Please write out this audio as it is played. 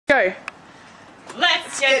Go.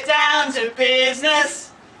 Let's get down to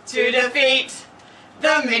business to defeat the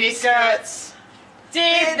miniskirts.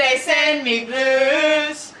 Did they send me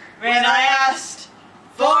blues when I asked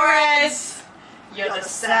for Reds? You're the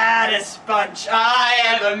saddest bunch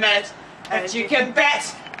I ever met, and you can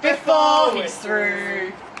bet before he's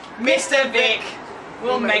through, Mr. Vic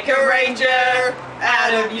will make a ranger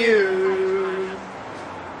out of you.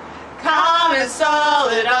 Calm and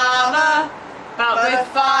solid armor, but with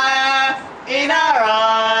fire in our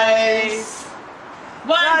eyes.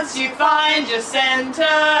 Once you find your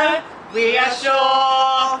center, we are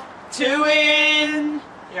sure to win.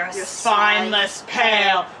 You're a spineless,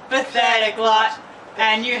 pale, pathetic lot,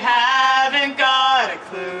 and you haven't got a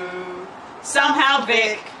clue. Somehow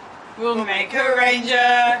Vic will make a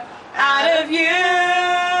ranger out of you.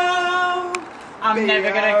 I'm never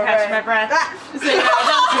gonna catch my breath. So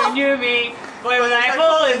you knew me, boy, when I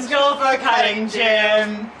fall in school for cutting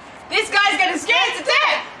gym. This guy's getting scared to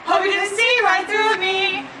death. Hope he didn't see right through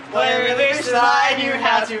me. Boy, I really wish that I knew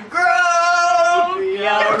how to grow. Be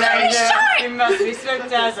a ranger. You must be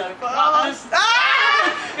swift as a fox.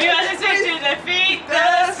 You must be swift to defeat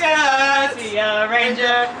the skirts. Be a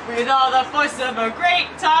ranger with all the force of a great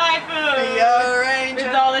typhoon. Be a ranger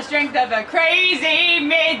with all the strength of a crazy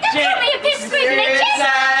midget. Don't call me a pipsqueak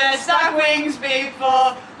midget. Stuck wings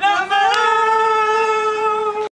before the moon.